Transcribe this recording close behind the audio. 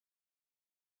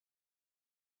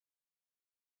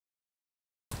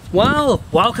Well,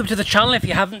 welcome to the channel if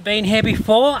you haven't been here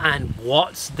before. And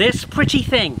what's this pretty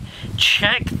thing?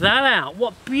 Check that out.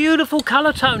 What beautiful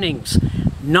colour tonings.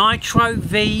 Nitro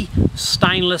V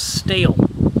stainless steel.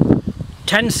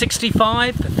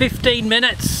 1065 for 15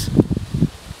 minutes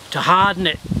to harden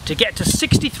it to get to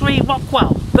 63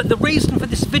 Rockwell. But the reason for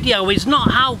this video is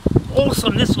not how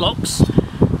awesome this looks.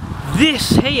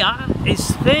 This here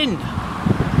is thin.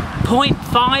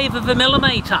 0.5 of a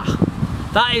millimetre.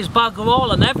 That is bugger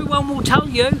all, and everyone will tell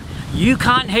you you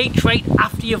can't heat treat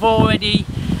after you've already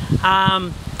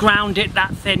ground it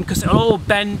that thin because it'll all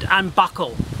bend and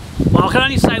buckle. Well, I can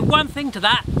only say one thing to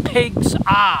that: pig's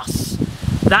arse.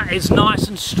 That is nice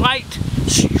and straight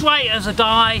as a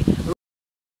die,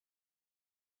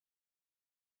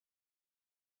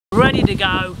 ready to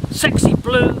go. Sexy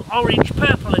blue, orange,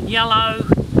 purple and yellow.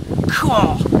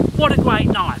 Cool. What a great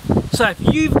knife. So if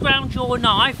you've ground your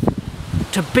knife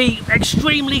to be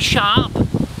extremely sharp,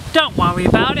 don't worry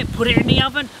about it. Put it in the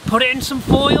oven, put it in some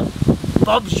foil.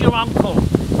 Bob's your uncle.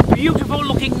 Beautiful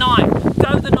looking knife.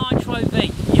 Go the Nitro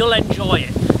V. You'll enjoy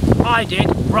it. I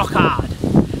did. Rock hard.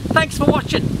 Thanks for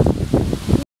watching.